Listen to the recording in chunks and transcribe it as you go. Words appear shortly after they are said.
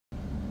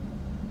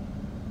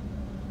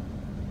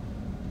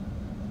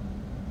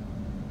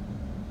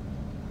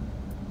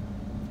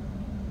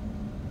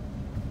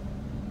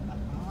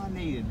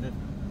head.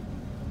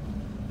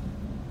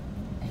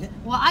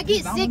 Well, I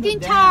get sick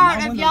and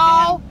tired of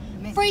y'all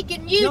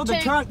freaking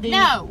YouTube.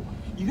 No.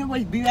 You can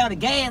always be out of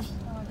gas.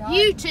 Oh,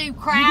 YouTube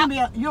crap.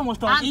 You almost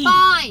start eating.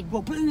 I'm fine.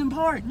 Well, put it in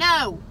park.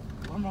 No.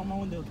 I'm on my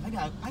window. I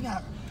got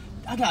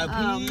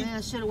Oh pee. man,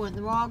 I should have went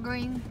the raw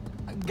green.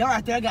 Go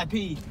right there. I got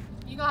pee.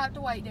 You gonna have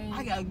to wait, Danny.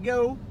 I gotta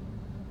go.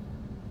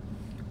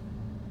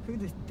 Who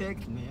just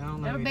texted me? I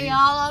don't know. It'll be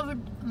all over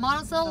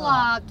Monticello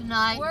Live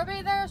tonight. We'll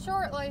be there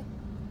shortly.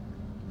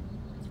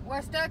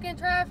 We're stuck in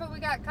traffic. We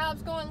got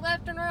cops going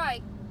left and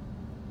right.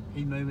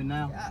 He's moving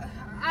now.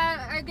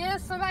 I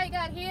guess somebody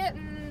got hit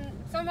and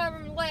some of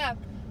them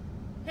left.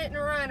 Hit and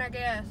run, I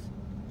guess.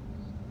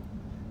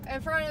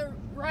 In front of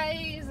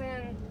Ray's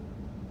and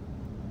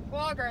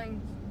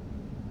Walgreens.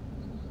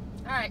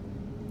 Alright.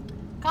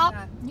 Cop,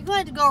 you're going to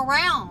have to go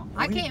around.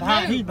 I can't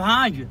move. He's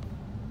behind you.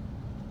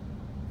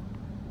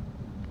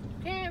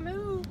 Can't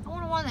move. I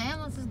wonder why the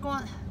ambulance is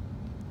going.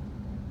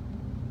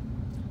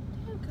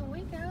 Dude, can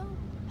we go?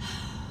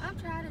 I'm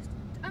tired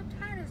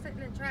of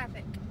sitting in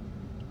traffic.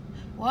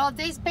 Well, if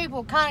these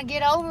people kind of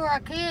get over, I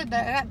could, but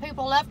I got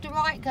people left and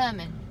right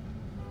coming.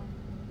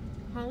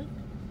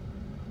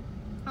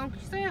 Honk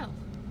yourself.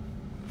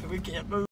 We can't move.